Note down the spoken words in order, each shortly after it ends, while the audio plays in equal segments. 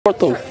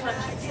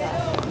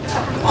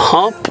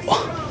Hump?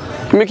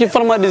 You making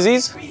fun of my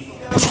disease?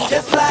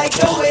 Just like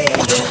the way it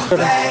goes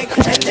back,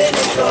 and then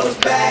it goes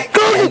back,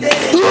 and then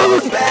it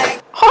goes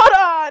back. Hold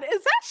on,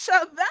 is that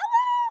Chavella?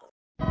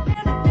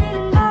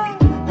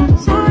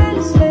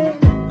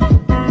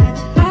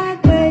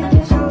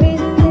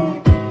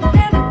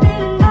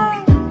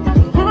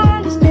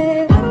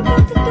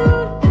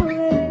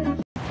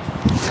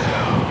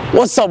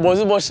 What's up, boys?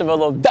 It's boy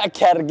Chavella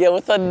back at it again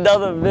with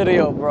another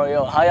video, bro.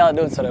 Yo, how y'all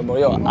doing today, bro?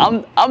 Yo,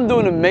 I'm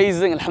doing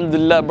amazing,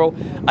 alhamdulillah, bro.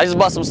 I just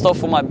bought some stuff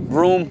for my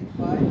room.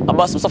 I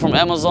bought some stuff from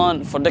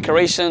Amazon for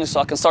decoration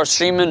so I can start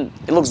streaming.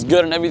 It looks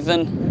good and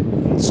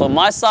everything. So on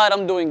my side,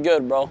 I'm doing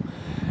good, bro.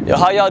 Yo,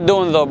 how y'all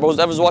doing though, bros?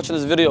 Whoever's watching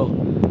this video,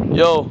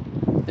 yo,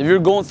 if you're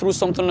going through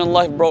something in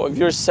life, bro, if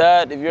you're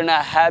sad, if you're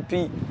not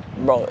happy,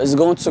 bro, it's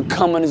going to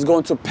come and it's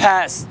going to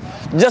pass.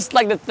 Just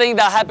like the thing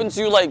that happened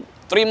to you like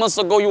 3 months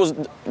ago, you was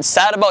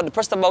sad about,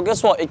 depressed about,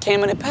 guess what? It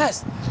came and it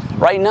passed.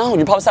 Right now,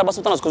 you're probably sad about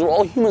something else because we're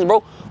all humans,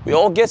 bro. We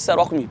all get sad,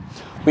 walk with me.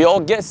 We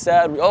all get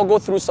sad, we all go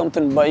through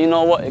something, but you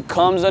know what? It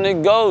comes and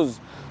it goes.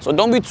 So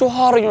don't be too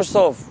hard on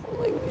yourself.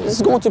 Like,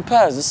 it's going to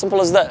pass, as simple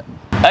as that.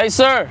 Hey,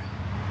 sir,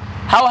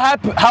 how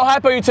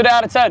happy are you today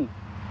out of 10?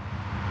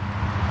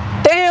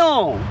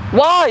 Damn,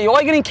 why? Why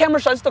are you getting camera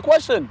shots? That's the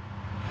question.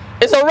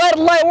 It's a red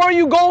light, where are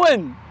you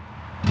going?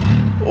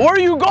 Where are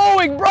you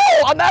going, bro?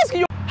 I'm asking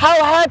you.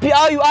 How happy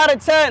are you out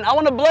of 10? I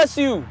want to bless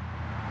you.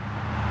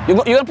 You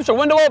gonna put your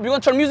window up? You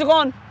gonna turn music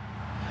on?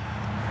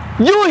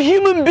 You're a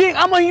human being.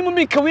 I'm a human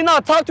being. Can we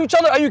not talk to each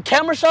other? Are you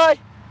camera shy?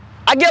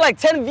 I get like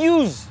 10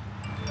 views.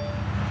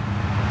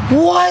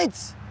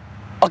 What?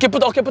 Okay,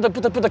 put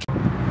the.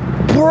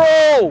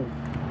 Bro,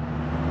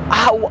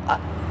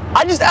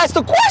 I just asked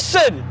a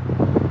question.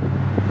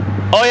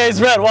 Oh yeah,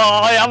 it's red.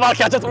 Wow, oh, yeah, I'm about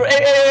to catch up to him.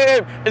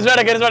 Hey, it's red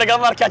again, I'm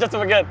about to catch up to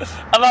him again.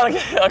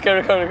 Okay,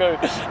 record.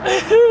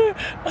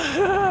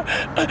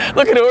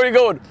 Look at it, where are you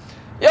going?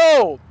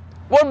 Yo,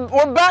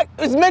 we're back.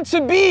 It's meant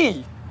to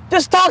be.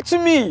 Just talk to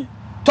me.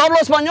 ¿Tú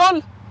hablas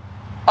español?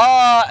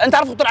 ¿انت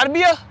عارف اللغة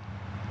العربية?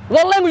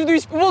 What language do you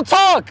speak? We'll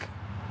talk.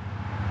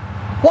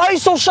 Why are you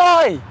so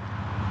shy?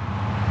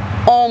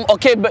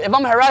 Okay, but if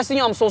I'm harassing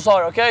you, I'm so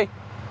sorry, okay?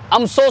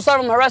 I'm so sorry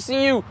if I'm harassing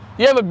you.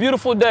 You have a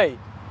beautiful day.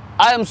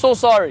 I am so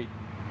sorry.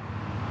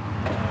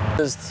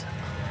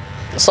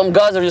 Some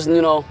guys are just,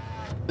 you know,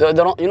 they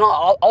don't, you know,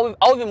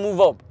 I'll even move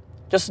up,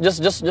 just so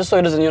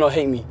he doesn't, you know,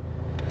 hate me.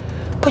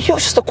 But yo,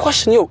 it's just a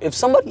question, yo. If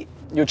somebody,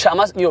 viewers, I'm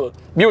asking you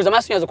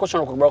guys a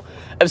question real quick, bro.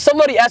 If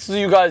somebody asks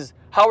you guys,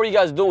 how are you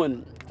guys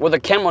doing, with a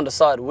camera on the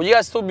side, would you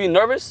guys still be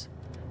nervous?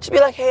 Just be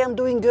like, hey, I'm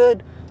doing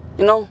good.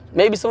 You know,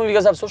 maybe some of you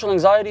guys have social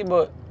anxiety,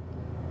 but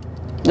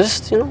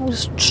just, you know,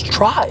 just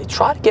try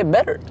to get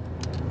better.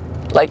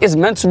 Like, it's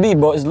meant to be,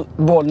 but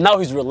now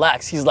he's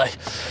relaxed. He's like,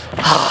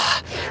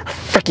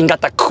 freaking got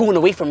the coon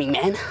away from me,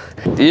 man.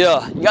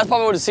 Yeah, you guys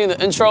probably would have seen the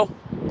intro,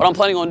 what I'm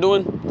planning on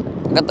doing.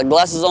 I got the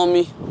glasses on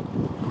me.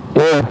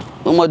 Yeah.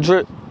 Look at my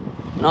drip.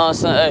 You know what I'm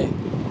saying?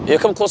 Hey, yeah,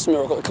 come close to me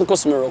real quick.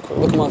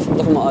 Look at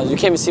my eyes. You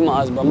can't even see my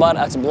eyes, bro. I'm about to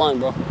act blind,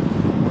 bro.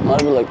 I'm about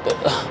to be like that.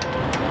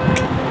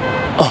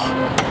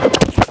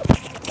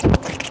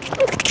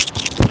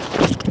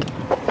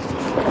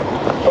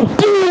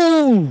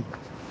 Boom!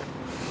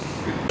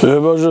 Yeah,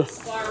 Baja.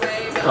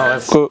 Oh,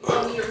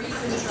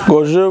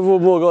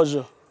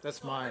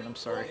 that's mine, I'm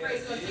sorry.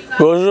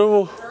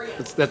 Go,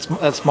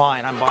 That's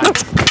mine, I'm buying.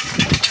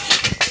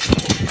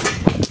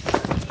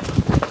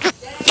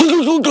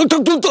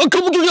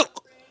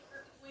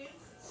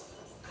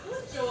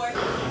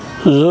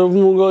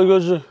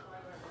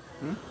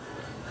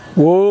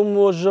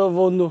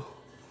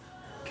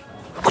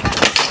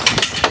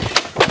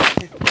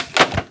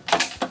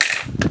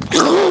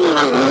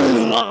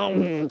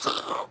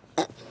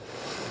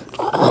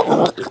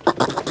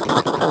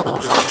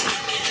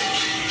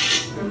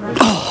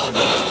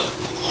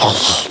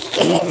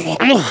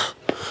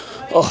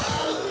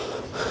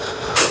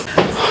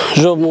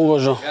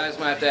 Guys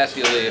might have to ask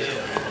you to leave.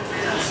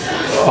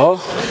 Oh?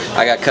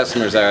 I got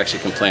customers that are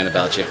actually complaining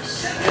about you.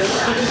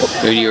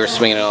 You were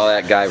swinging and all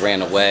that, guy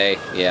ran away.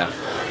 Yeah.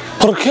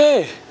 Por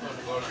quê?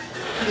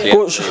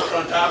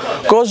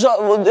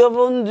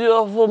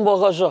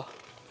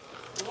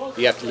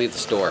 You have to leave the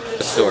store.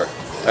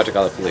 I have to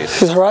call the police.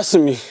 He's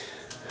harassing me.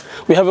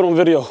 We have it on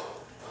video.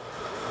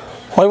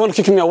 Why you want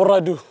to kick me out? What did I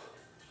do?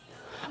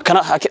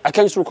 I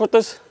can't just record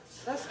this?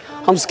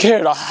 I'm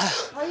scared.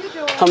 How you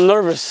doing? I'm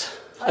nervous.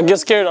 I get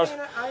scared.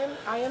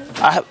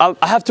 I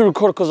have to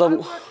record because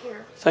I'm.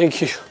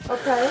 Thank you.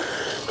 Okay.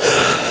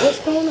 What's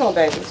going on,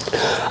 babies?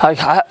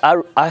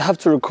 I have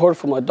to record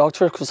for my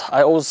doctor because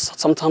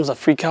sometimes I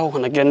freak out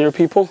when I get near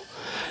people.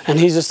 And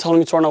he's just telling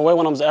me to run away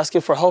when I was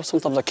asking for help.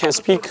 Sometimes I can't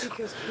speak.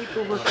 Because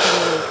people were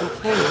coming and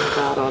complaining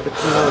about all the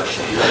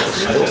commotion at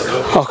the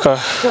store. Okay.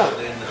 So,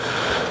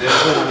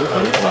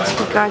 what else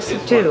you guys to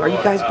do? Are you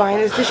guys buying?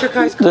 Is this your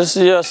guys' car?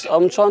 Yes,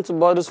 I'm trying to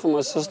buy this for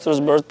my sister's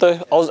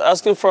birthday. I was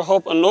asking for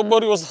help and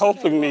nobody was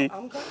helping me.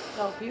 I'm going to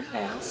help you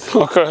now.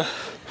 Okay.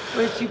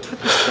 Where did you put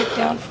the stick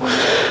down for me?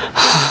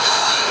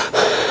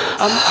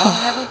 I'll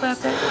handle that,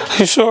 baby.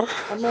 You sure?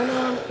 I'm running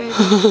around, baby.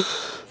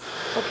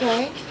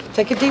 Okay.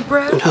 Take a deep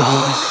breath.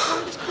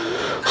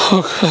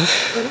 Okay.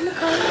 Put in the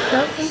car. No,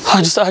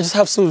 I just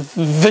have some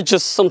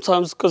vicious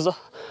sometimes because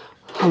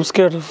I'm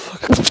scared of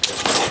fucking.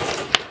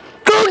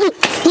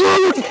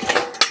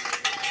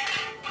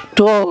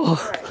 Oh.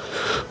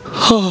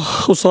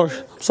 I'm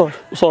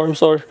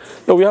sorry.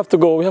 No, we have to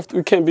go.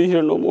 We can't be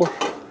here no more.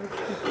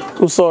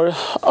 I'm sorry.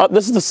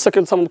 This is the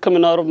second time I'm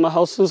coming out of my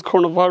house since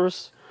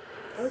coronavirus.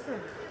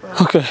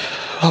 Okay.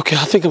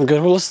 I think I'm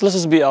good. Well, let's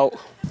just be out.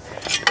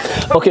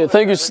 Okay,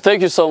 thank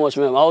you so much,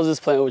 ma'am. I was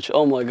just playing with you.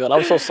 Oh my God,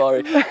 I'm so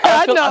sorry.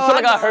 I feel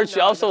like I hurt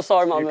you. I'm so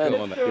sorry, my man.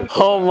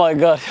 Oh my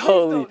God,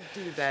 holy.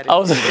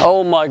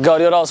 Oh my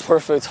God, yo, that was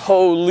perfect.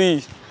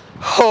 Holy,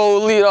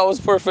 that was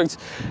perfect.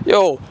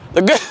 Yo,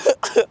 the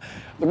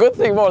good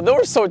thing, bro, they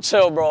were so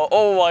chill, bro.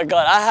 Oh my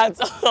God, I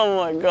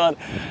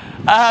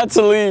had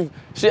to leave.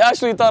 She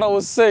actually thought I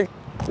was sick.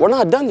 We're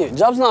not done yet.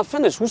 Job's not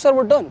finished. Who said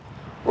we're done?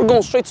 We're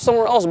going straight to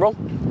somewhere else, bro.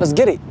 Let's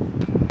get it.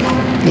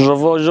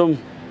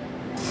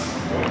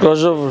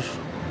 Gajavur,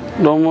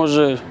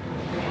 Domoje,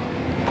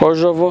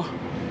 Pojava,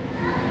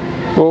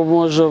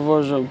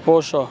 Omoja,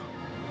 Posha.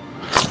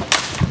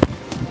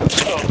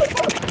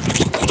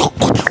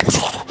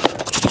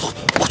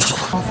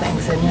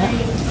 Things in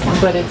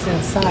it, but it's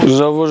inside.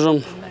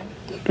 Zavojam,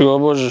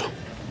 Gaboja.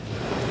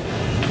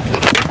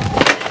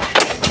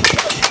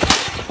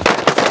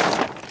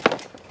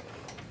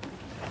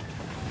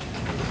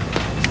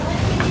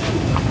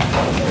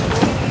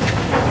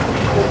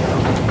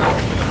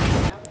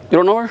 You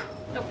don't know her?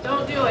 Nope,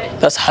 don't do it.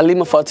 That's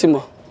Halima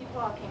Fatima. Keep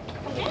walking.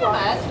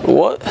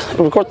 What?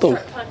 Record them.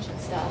 Start punching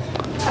stuff.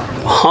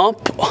 Huh?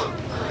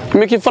 You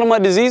making fun of my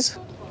disease?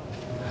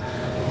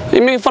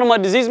 You making fun of my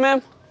disease, ma'am?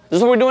 Is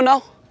this what we're doing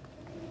now?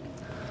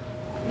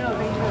 No,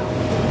 they do.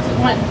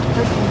 One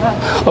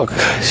person.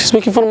 Okay, she's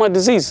making fun of my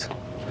disease.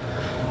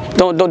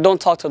 Don't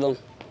talk to them.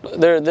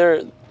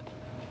 They're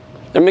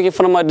making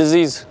fun of my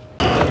disease.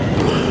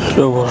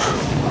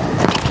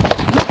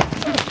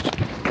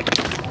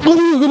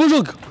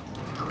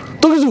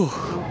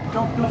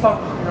 Don't do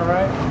something,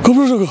 alright? I'm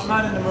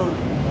not in the mood.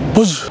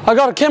 I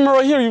got a camera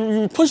right here.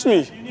 You pushed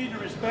me. You need to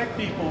respect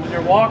people. When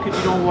they're walking,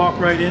 you don't walk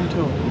right into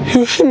them.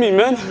 You hit me,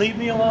 man. Leave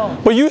me alone.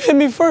 But you hit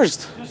me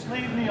first. Just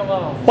leave me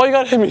alone. Why you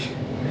gotta hit me?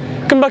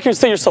 Come back here and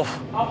stay yourself.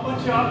 I'll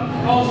put you up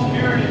and call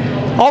security.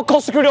 I'll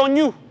call security on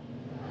you.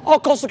 I'll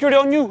call security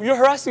on you. You're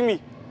harassing me.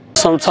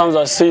 Sometimes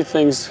I see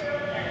things.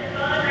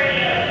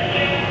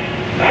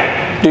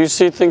 Do you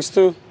see things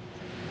too?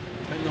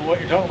 I don't know what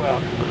you're talking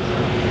about.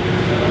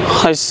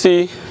 I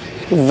see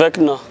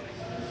Vecna.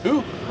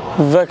 Who?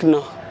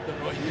 Vecna.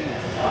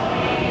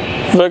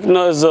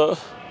 Vecna is a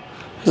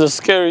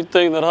scary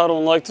thing that I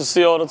don't like to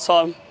see all the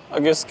time. I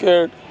get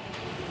scared.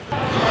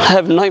 I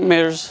have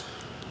nightmares.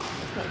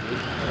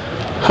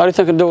 How do you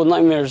think I deal with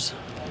nightmares?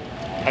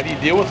 How do you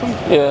deal with them?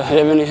 Yeah, you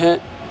have any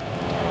hint?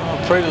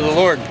 I'll pray to the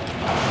Lord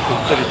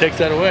that He takes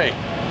that away.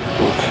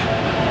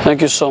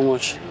 Thank you so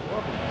much.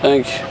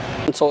 Thank you.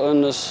 Mental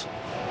illness.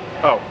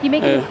 Oh. You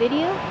making a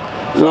video?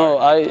 No,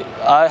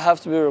 I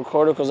have to be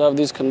recorded because I have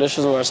these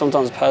conditions where I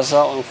sometimes pass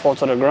out and fall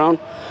to the ground.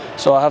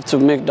 So I have to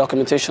make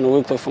documentation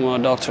weekly for my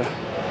doctor.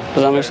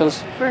 Does that make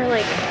sense? For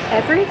like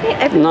everything?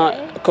 Every Not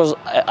day? because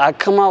I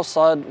come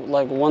outside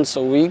like once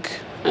a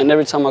week, and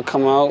every time I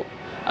come out,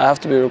 I have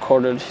to be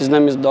recorded. His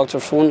name is Dr.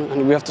 Foon,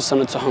 and we have to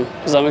send it to him.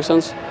 Does that make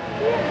sense?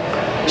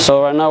 Yeah.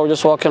 So right now we're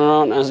just walking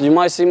around, and you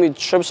might see me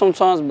trip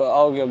sometimes, but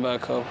I'll get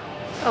back up.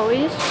 Oh, we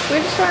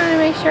just wanted to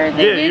make sure that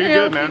Yeah, you you're know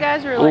good, if man. you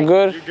guys were I'm like...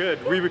 good? You're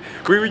good.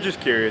 We were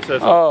just curious.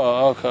 That's all.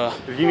 Oh, okay.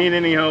 If you need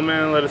any help,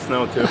 man, let us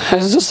know too.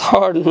 It's just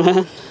hard,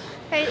 man.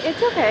 Hey,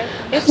 it's okay.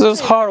 It's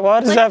just hard.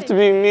 Why does it have to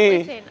be me?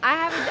 Listen, I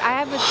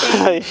have a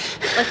thing.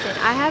 Listen,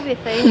 I have a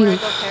thing where I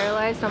go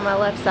paralyzed on my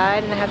left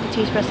side, and I have to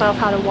teach myself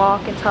how to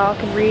walk and talk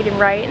and read and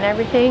write and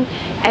everything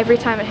every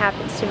time it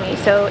happens to me.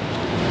 So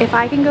if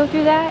I can go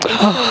through that and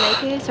still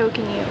make it, so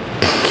can you.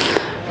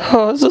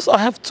 It's just I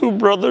have two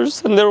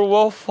brothers and they're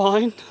well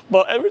fine,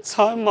 but every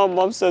time my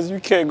mom says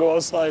you can't go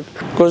outside.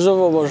 I don't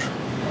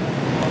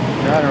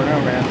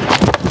know, man.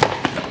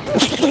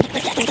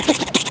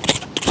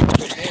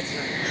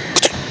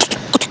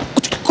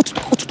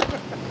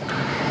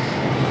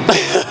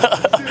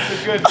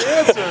 Good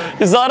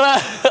dancer. Is that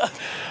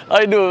how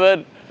you doing,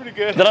 man? Pretty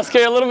good. Did I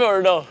scare you a little bit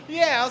or no?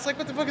 Yeah, I was like,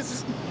 what the fuck is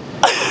this?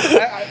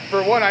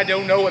 For one, I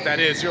don't know what that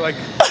is. You're like,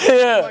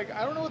 Yeah. like,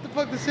 I don't know what the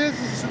fuck this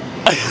is.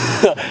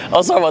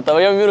 I'm sorry about that.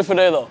 You have a beautiful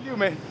day though. You,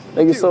 man.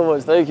 Thank you so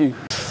much. Thank you.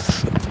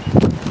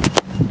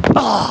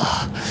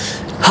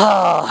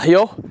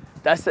 Yo,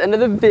 that's the end of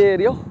the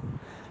video.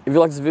 If you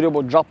like this video,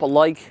 bro, drop a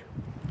like.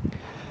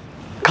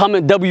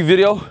 Comment W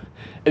video.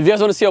 If you guys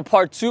want to see a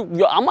part 2,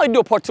 yo, I might do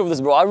a part 2 of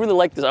this, bro. I really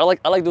like this. I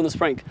like doing this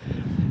prank.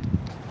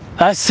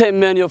 That's it,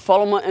 man. Yo,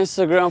 follow my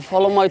Instagram,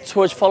 follow my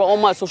Twitch, follow all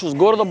my socials.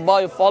 Go to the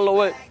bio,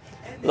 follow it.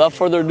 Without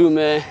further ado,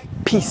 man.